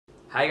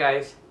Hi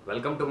guys,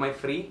 welcome to my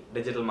free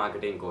digital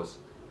marketing course.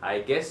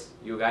 I guess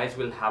you guys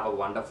will have a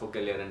wonderful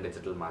career in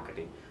digital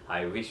marketing.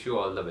 I wish you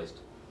all the best.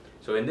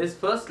 So in this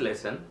first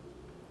lesson,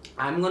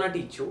 I'm gonna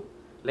teach you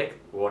like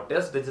what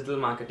is digital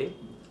marketing,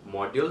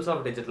 modules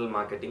of digital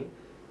marketing,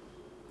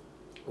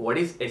 what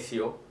is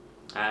SEO,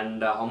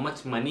 and how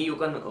much money you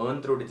can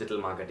earn through digital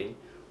marketing,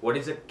 what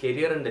is a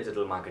career in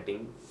digital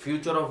marketing,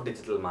 future of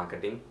digital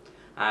marketing,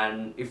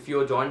 and if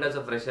you joined as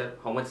a fresher,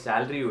 how much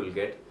salary you will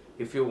get.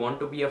 If you want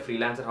to be a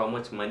freelancer, how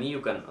much money you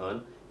can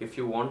earn. If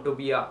you want to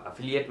be a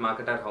affiliate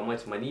marketer, how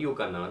much money you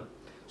can earn.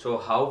 So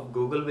how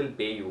Google will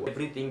pay you,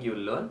 everything you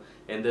learn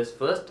in this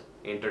first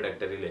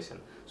introductory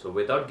lesson. So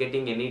without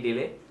getting any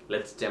delay,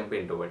 let's jump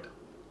into it.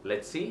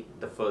 Let's see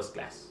the first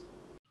class.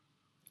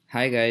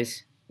 Hi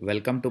guys,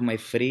 welcome to my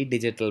free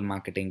digital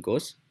marketing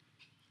course.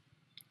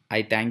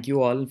 I thank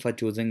you all for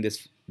choosing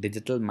this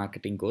digital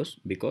marketing course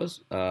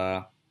because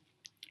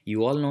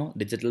you all know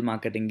digital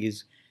marketing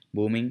is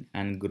booming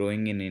and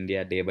growing in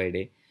India day by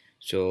day.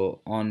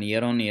 So on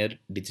year,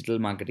 digital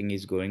marketing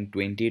is growing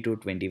 20 to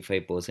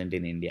 25%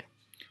 in India.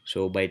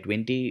 So by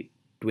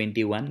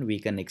 2021, we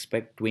can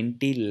expect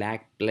 20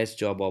 lakh plus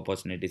job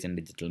opportunities in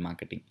digital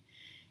marketing.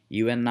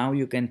 Even now,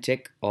 you can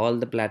check all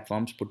the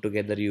platforms put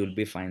together, you will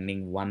be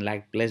finding 1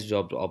 lakh plus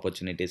job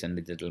opportunities in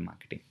digital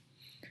marketing.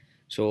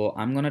 So,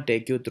 I'm going to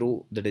take you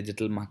through the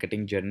digital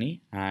marketing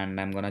journey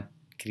and I'm going to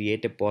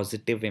create a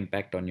positive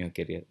impact on your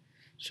career.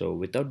 So,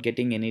 without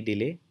getting any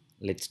delay,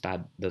 let's start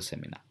the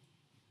seminar.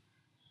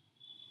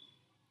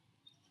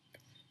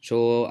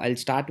 So, I'll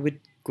start with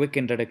quick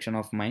introduction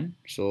of mine.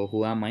 So,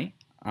 who am I?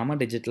 I'm a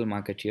digital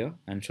marketer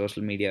and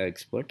social media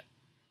expert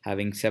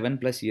having 7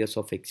 plus years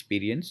of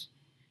experience.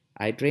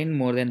 I train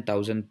more than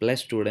 1000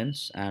 plus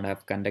students and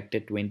have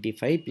conducted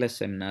 25 plus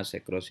seminars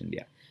across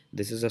India.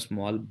 This is a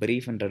small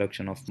brief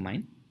introduction of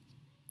mine.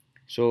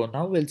 So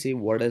now we'll see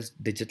what is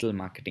digital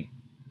marketing.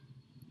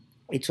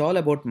 It's all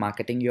about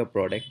marketing your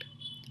product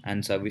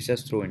and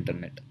services through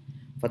internet.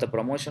 For the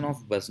promotion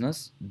of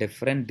business,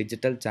 different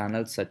digital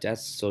channels such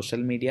as social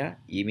media,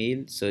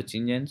 email, search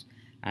engines,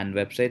 and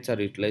websites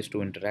are utilized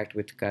to interact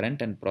with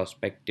current and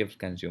prospective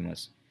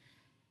consumers.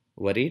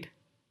 Worried?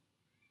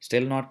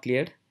 Still not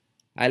cleared?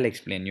 I'll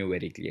explain you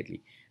very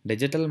clearly.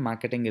 Digital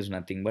marketing is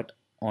nothing but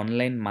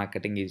online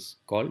marketing is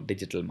called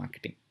digital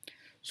marketing.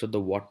 So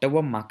the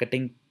whatever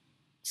marketing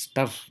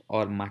stuff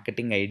or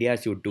marketing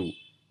ideas you do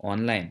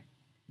online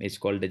is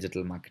called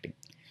digital marketing.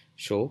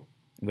 So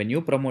when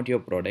you promote your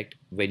product,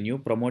 when you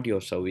promote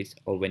your service,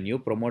 or when you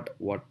promote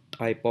what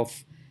type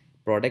of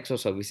products or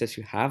services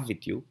you have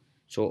with you,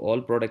 so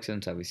all products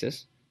and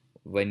services,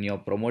 when you're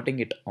promoting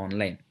it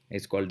online,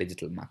 it's called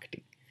digital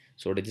marketing.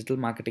 So digital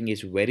marketing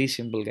is very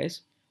simple,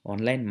 guys.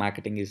 Online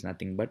marketing is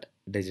nothing but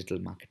digital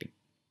marketing.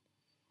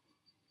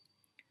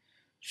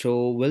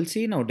 So we'll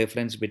see now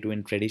difference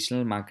between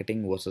traditional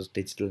marketing versus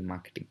digital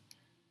marketing.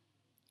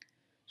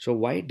 So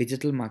why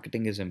digital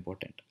marketing is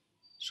important?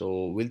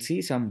 So we'll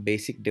see some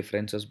basic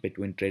differences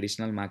between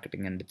traditional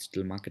marketing and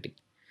digital marketing.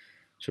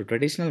 So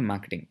traditional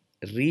marketing,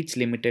 reach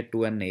limited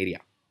to an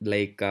area.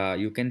 Like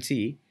you can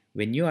see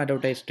when you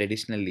advertise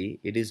traditionally,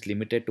 it is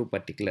limited to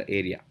particular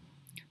area.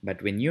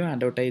 But when you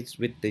advertise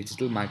with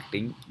digital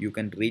marketing, you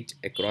can reach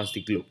across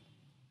the globe.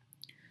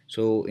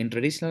 So in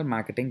traditional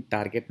marketing,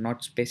 target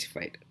not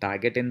specified.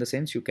 Target in the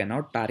sense you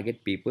cannot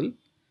target people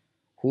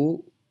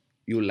who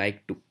you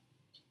like to.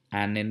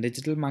 And in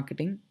digital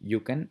marketing,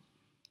 you can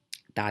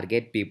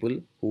target people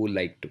who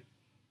like to.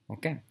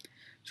 Okay.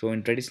 So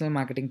in traditional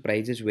marketing,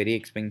 price is very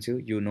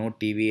expensive. You know,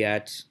 TV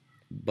ads,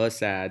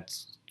 bus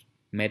ads,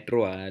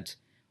 metro ads,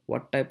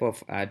 what type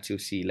of ads you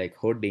see, like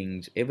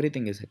hoardings,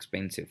 everything is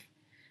expensive.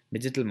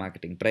 Digital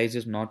marketing, price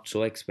is not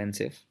so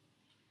expensive.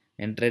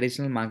 In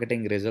traditional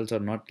marketing, results are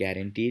not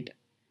guaranteed,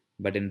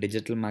 but in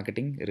digital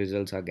marketing,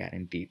 results are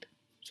guaranteed.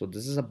 So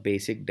this is a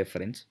basic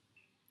difference.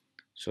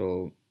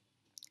 So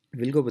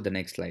we'll go with the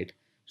next slide.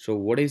 So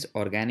what is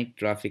organic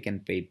traffic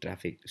and paid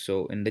traffic?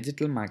 So in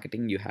digital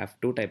marketing, you have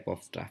two type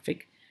of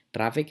traffic.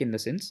 Traffic in the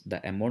sense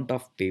the amount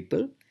of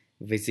people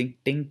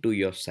visiting to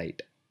your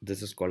site.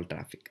 This is called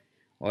traffic.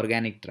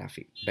 Organic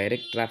traffic,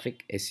 direct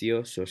traffic,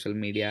 SEO, social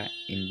media,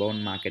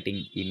 inbound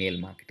marketing, email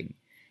marketing.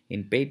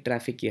 In paid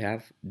traffic, you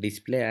have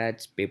display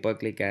ads,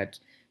 pay-per-click ads,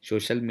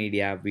 social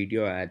media,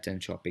 video ads,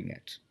 and shopping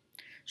ads.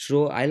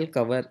 So I'll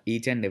cover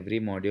each and every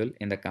module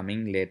in the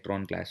coming later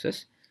on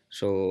classes.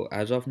 So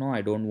as of now,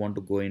 I don't want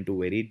to go into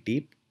very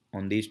deep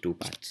on these two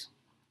parts.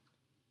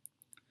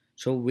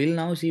 So we'll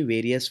now see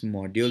various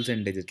modules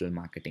in digital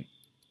marketing.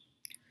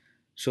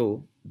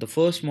 So the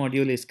first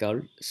module is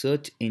called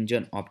search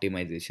engine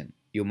optimization.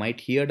 You might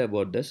heard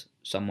about this.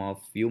 Some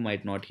of you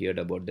might not heard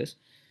about this.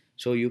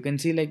 So you can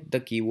see like the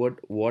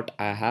keyword what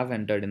I have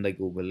entered in the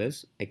Google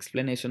is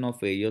explanation of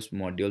various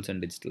modules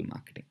in digital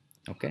marketing.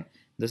 Okay.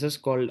 This is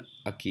called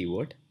a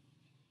keyword.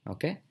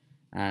 Okay.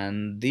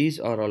 And these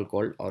are all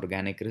called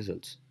organic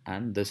results.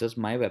 And this is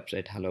my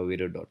website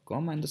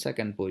hellovideo.com and the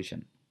second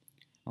position.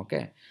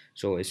 Okay,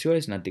 so SEO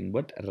is nothing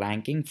but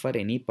ranking for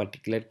any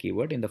particular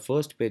keyword in the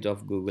first page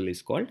of Google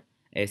is called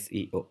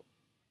SEO.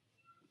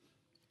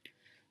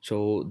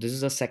 So this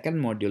is the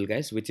second module,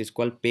 guys, which is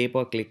called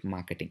pay-per-click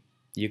marketing.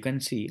 You can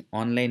see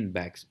online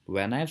bags.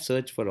 When I've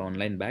searched for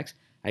online bags,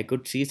 I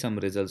could see some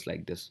results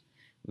like this,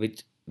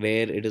 which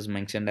where it is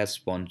mentioned as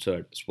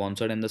sponsored.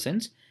 Sponsored in the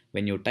sense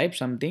when you type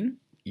something,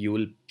 you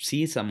will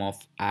see some of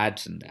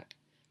ads in that.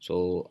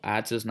 So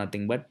ads is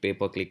nothing but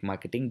pay-per-click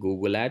marketing,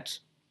 Google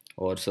ads,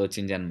 or search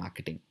engine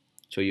marketing.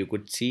 So you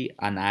could see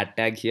an ad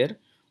tag here,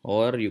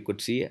 or you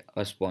could see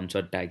a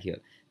sponsored tag here.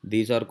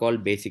 These are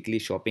called basically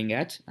shopping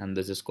ads, and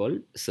this is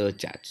called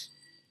search ads.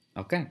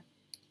 Okay.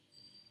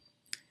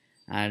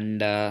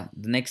 And the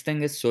next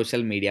thing is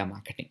social media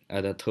marketing,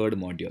 the third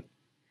module.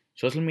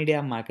 Social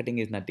media marketing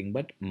is nothing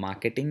but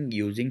marketing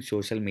using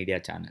social media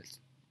channels.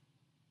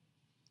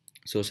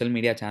 Social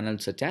media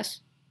channels such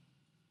as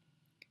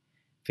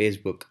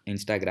Facebook,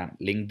 Instagram,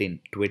 LinkedIn,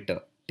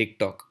 Twitter,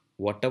 TikTok,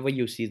 whatever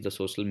you see the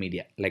social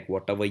media, like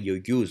whatever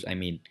you use, I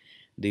mean,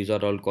 these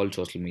are all called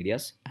social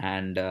medias,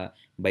 and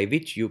by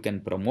which you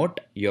can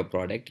promote your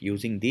product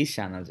using these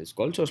channels is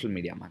called social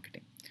media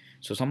marketing.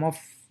 So some of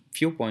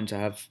few points I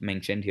have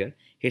mentioned here.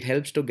 It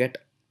helps to get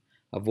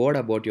a word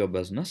about your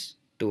business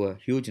to a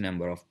huge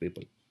number of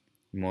people.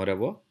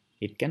 Moreover,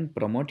 it can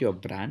promote your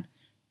brand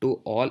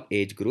to all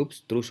age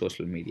groups through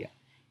social media.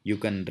 You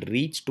can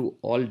reach to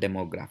all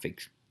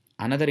demographics.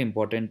 Another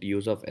important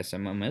use of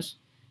SMM is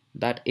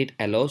that it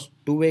allows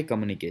two-way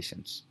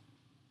communications.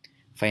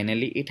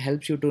 Finally, it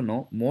helps you to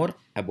know more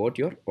about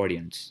your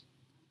audience.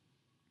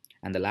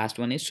 And the last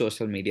one is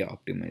social media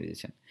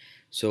optimization.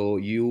 So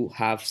you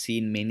have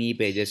seen many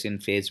pages in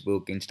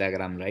Facebook,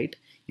 Instagram, right?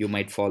 You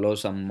might follow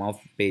some of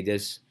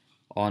pages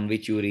on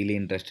which you're really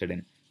interested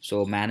in.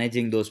 So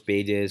managing those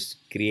pages,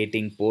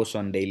 creating posts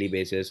on daily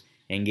basis,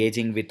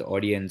 engaging with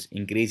audience,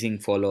 increasing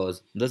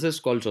followers, this is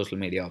called social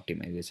media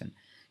optimization.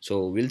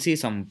 So we'll see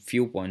some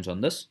few points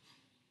on this.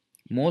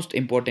 Most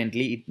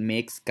importantly, it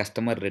makes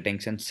customer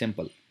retention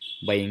simple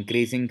by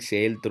increasing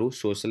sale through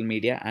social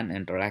media and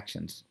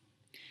interactions.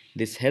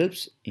 This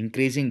helps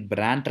increasing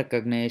brand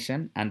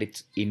recognition and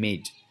its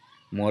image.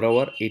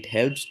 Moreover, it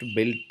helps to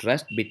build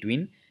trust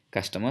between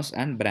customers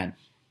and brand.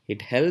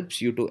 It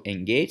helps you to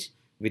engage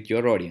with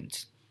your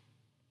audience.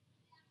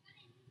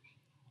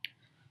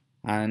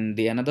 And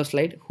the another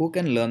slide, who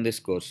can learn this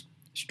course?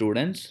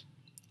 Students,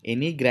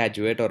 any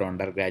graduate or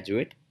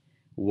undergraduate,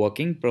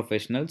 working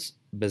professionals,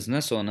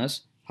 business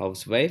owners,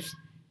 housewives,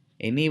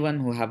 anyone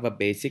who have a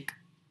basic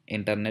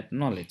internet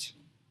knowledge.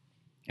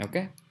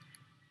 Okay?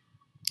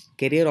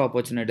 Career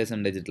opportunities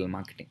in digital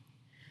marketing.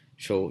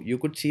 So you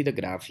could see the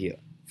graph here.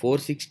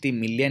 460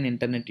 million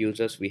internet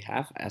users we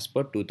have as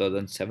per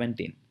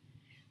 2017.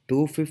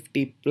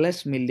 250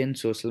 plus million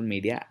social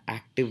media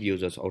active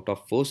users. Out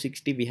of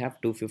 460, we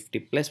have 250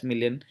 plus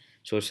million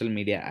social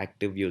media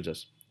active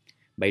users.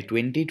 By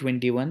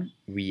 2021,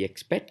 we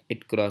expect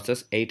it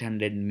crosses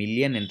 800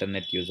 million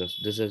internet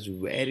users. This is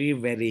very,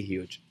 very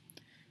huge.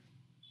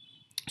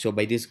 So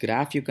by this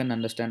graph, you can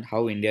understand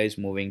how India is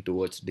moving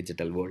towards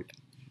digital world.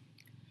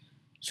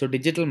 So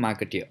digital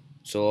marketer.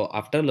 So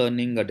after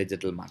learning a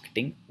digital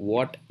marketing,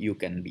 what you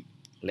can be?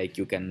 Like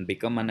you can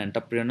become an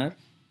entrepreneur,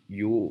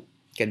 you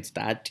can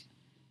start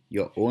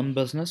your own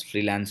business,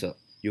 freelancer.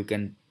 You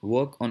can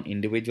work on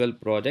individual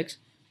projects,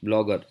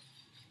 blogger.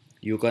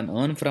 You can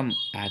earn from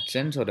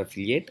AdSense or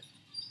affiliate,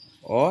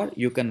 or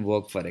you can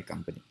work for a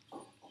company.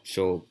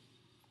 So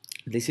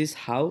this is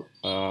how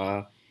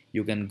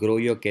you can grow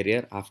your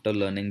career after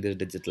learning this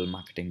digital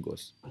marketing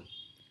course.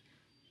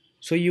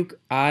 So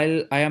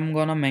I am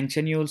gonna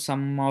mention you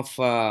some of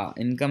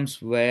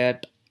incomes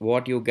where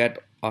what you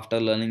get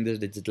after learning this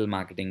digital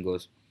marketing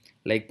course.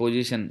 Like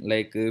position,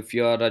 like if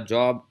you are a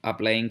job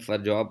applying for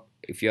job,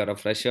 if you are a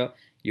fresher,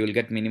 you will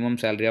get minimum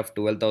salary of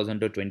 12,000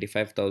 to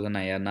 25,000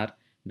 INR,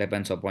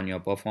 depends upon your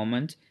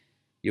performance.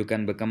 You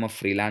can become a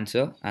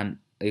freelancer and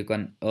you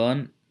can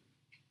earn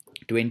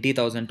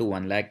 20,000 to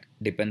 1 lakh,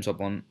 depends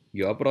upon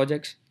your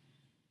projects.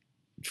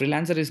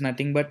 Freelancer is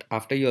nothing but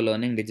after you're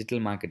learning digital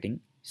marketing,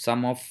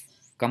 some of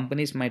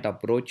companies might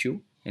approach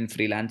you in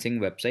freelancing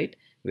website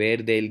where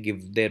they'll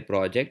give their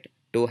project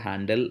to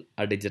handle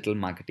a digital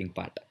marketing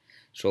part.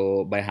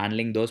 So by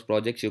handling those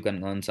projects, you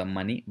can earn some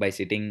money by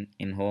sitting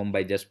in home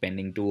by just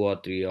spending 2 or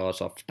 3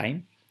 hours of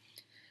time.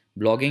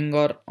 Blogging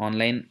or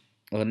online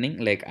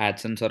earning like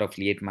AdSense or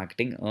affiliate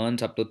marketing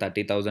earns up to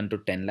 30,000 to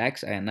 10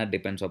 lakhs and that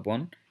depends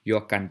upon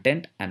your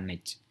content and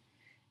niche.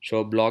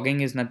 So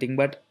blogging is nothing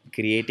but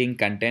creating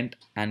content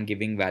and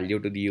giving value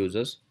to the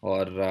users,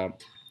 or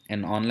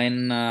an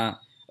online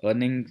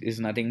earning is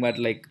nothing but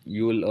like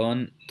you will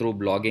earn through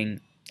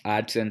blogging.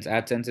 AdSense,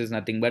 AdSense is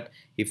nothing but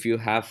if you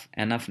have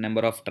enough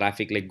number of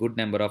traffic, like good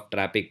number of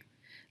traffic,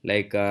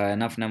 like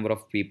enough number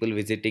of people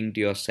visiting to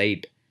your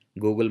site,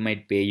 Google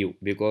might pay you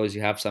because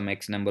you have some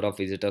X number of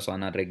visitors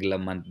on a regular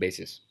month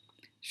basis.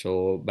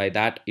 So by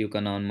that you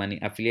can earn money.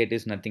 Affiliate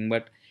is nothing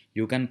but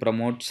you can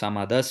promote some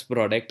others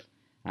product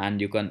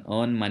and you can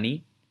earn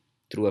money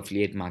through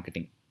affiliate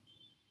marketing.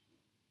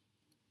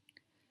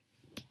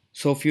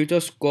 So future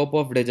scope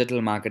of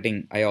digital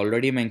marketing, I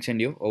already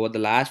mentioned you over the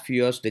last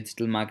few years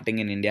digital marketing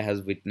in India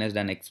has witnessed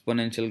an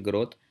exponential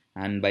growth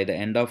and by the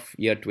end of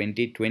year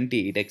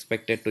 2020 it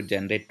expected to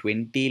generate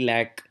 20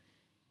 lakh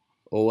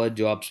over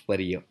jobs per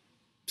year.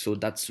 So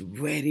that's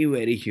very,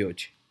 very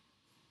huge.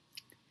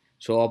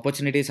 So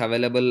opportunities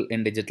available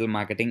in digital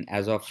marketing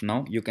as of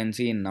now, you can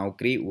see in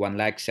Naukri 1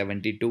 lakh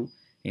 72,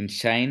 in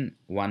Shine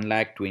 1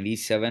 lakh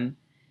 27,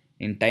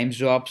 in Times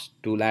Jobs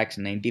 2 lakhs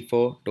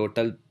 94,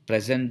 total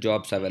present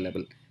jobs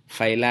available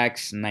 5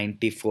 lakhs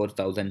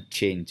 94,000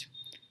 change.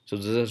 So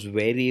this is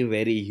very,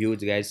 very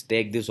huge, guys.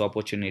 Take this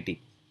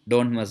opportunity,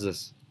 don't miss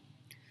this.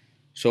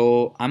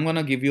 So I'm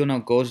gonna give you now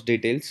course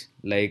details,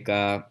 like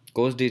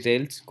course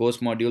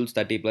modules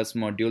 30 plus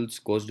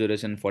modules, course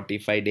duration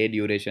 45-day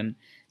duration,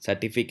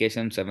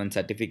 certification 7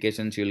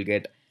 certifications you'll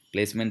get,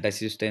 placement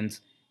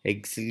assistance,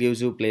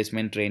 exclusive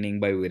placement training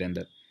by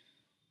Virender.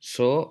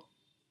 So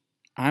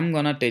I'm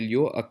gonna tell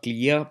you a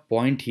clear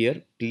point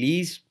here.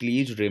 Please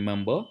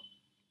remember.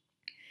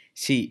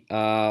 See,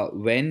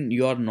 when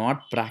you are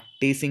not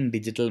practicing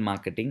digital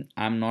marketing,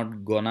 I'm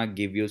not gonna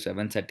give you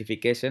 7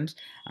 certifications.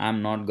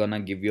 I'm not gonna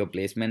give you a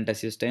placement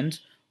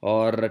assistance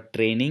or a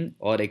training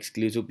or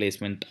exclusive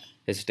placement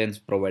assistance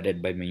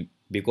provided by me,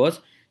 because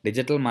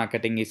digital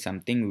marketing is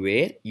something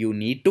where you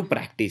need to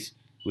practice.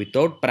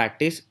 Without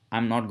practice,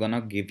 I'm not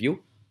gonna give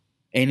you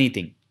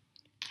anything.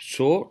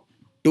 So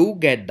to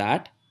get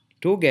that,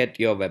 to get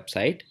your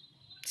website,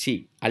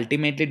 see,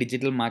 ultimately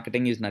digital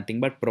marketing is nothing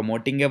but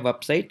promoting a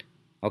website.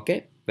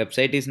 Okay,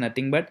 website is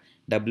nothing but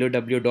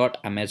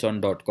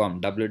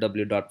www.amazon.com,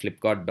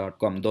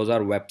 www.flipkart.com. Those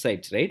are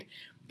websites, right?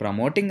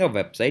 Promoting a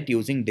website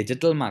using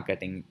digital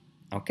marketing,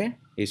 okay,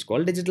 is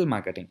called digital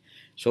marketing.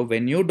 So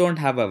when you don't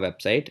have a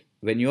website,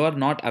 when you are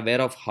not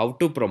aware of how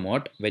to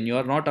promote, when you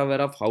are not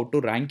aware of how to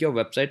rank your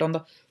website on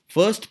the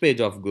first page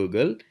of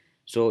Google,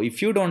 so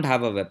if you don't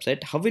have a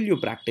website, how will you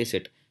practice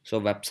it? So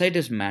website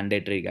is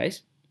mandatory,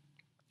 guys.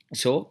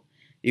 So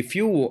if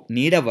you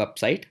need a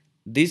website,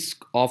 this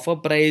offer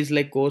price,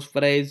 like course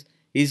price,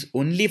 is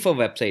only for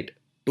website.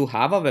 To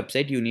have a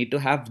website, you need to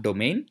have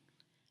domain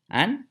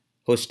and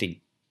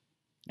hosting.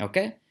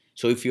 Okay.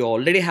 So if you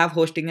already have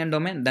hosting and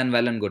domain, then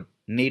well and good.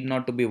 Need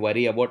not to be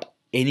worried about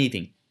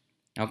anything.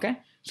 Okay.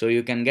 So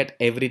you can get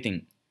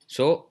everything.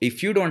 So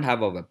if you don't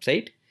have a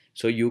website,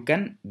 so you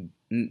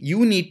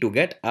need to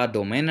get a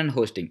domain and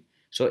hosting.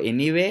 So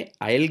anyway,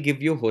 I'll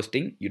give you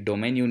hosting. Your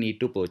domain you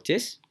need to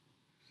purchase.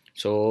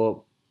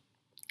 So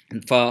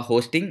for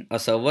hosting, a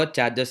server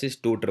charges is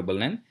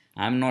 2,999.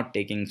 I'm not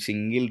taking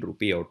single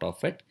rupee out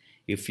of it.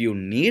 If you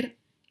need,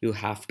 you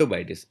have to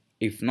buy this.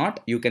 If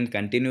not, you can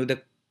continue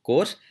the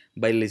course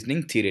by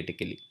listening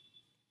theoretically.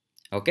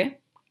 Okay.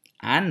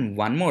 And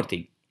one more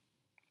thing,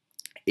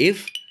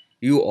 if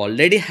you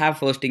already have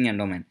hosting and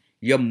domain,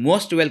 you're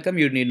most welcome.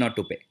 You need not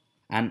to pay.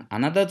 And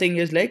another thing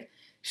is like,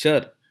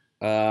 sure,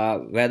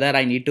 whether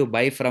I need to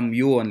buy from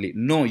you only.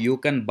 No, you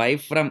can buy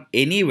from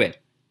anywhere.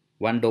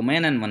 One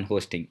domain and one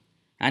hosting,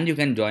 and you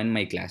can join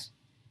my class.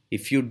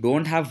 If you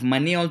don't have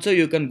money also,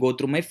 you can go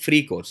through my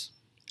free course.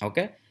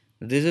 Okay,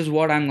 this is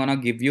what I'm gonna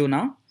give you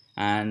now,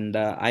 and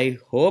I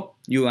hope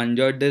you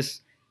enjoyed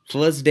this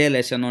first day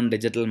lesson on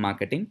digital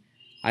marketing.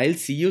 I'll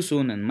see you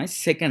soon in my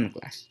second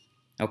class.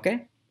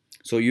 Okay,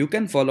 so you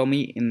can follow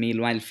me in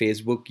meanwhile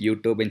Facebook,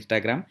 YouTube,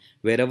 Instagram.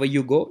 Wherever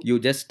you go, you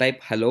just type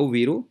hello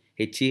Viru,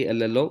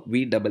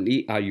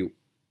 HELLOVEERU.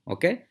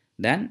 Okay,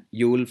 then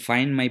you will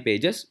find my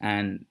pages,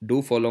 and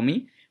do follow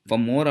me for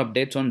more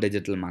updates on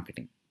digital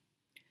marketing.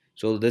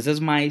 So this is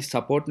my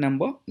support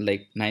number,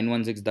 like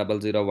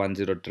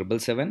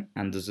 916001077,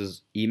 and this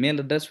is email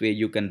address where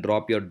you can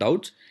drop your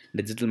doubts,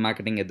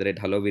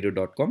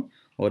 digitalmarketing@helloviru.com,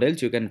 or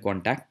else you can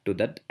contact to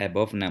that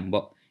above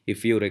number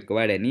if you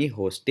require any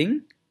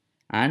hosting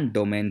and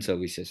domain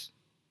services.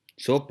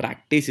 So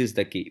practice is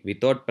the key.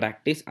 Without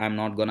practice, I'm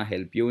not gonna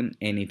help you in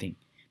anything,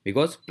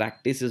 because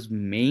practice is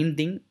main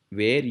thing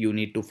where you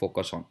need to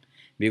focus on.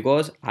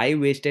 Because I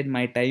wasted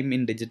my time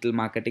in digital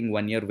marketing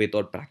 1 year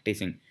without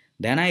practicing.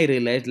 Then I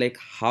realized like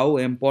how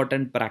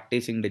important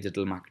practicing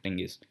digital marketing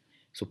is.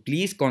 So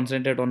please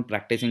concentrate on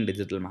practicing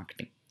digital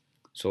marketing.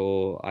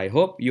 So I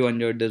hope you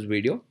enjoyed this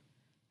video.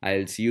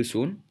 I'll see you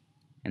soon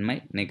in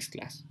my next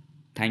class.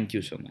 Thank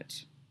you so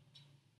much.